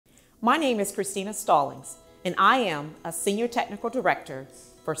My name is Christina Stallings, and I am a Senior Technical Director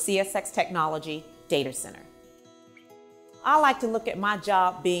for CSX Technology Data Center. I like to look at my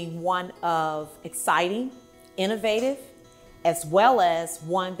job being one of exciting, innovative, as well as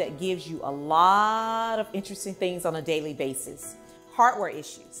one that gives you a lot of interesting things on a daily basis. Hardware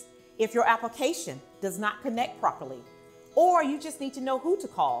issues. If your application does not connect properly, or you just need to know who to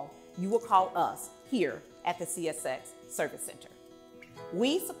call, you will call us here at the CSX Service Center.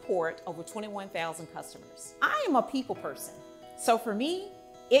 We support over 21,000 customers. I am a people person, so for me,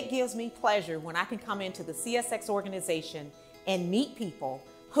 it gives me pleasure when I can come into the CSX organization and meet people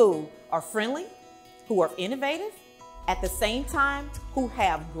who are friendly, who are innovative, at the same time, who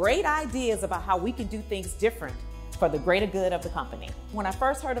have great ideas about how we can do things different for the greater good of the company. When I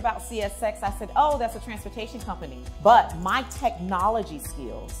first heard about CSX, I said, oh, that's a transportation company. But my technology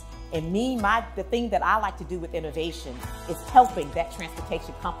skills and the thing that I like to do with innovation is helping that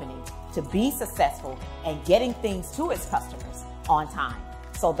transportation company to be successful and getting things to its customers on time.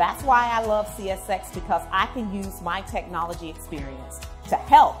 So that's why I love CSX, because I can use my technology experience to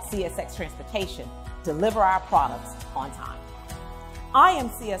help CSX Transportation deliver our products on time. I am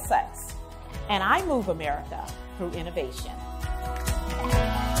CSX, and I move America through innovation.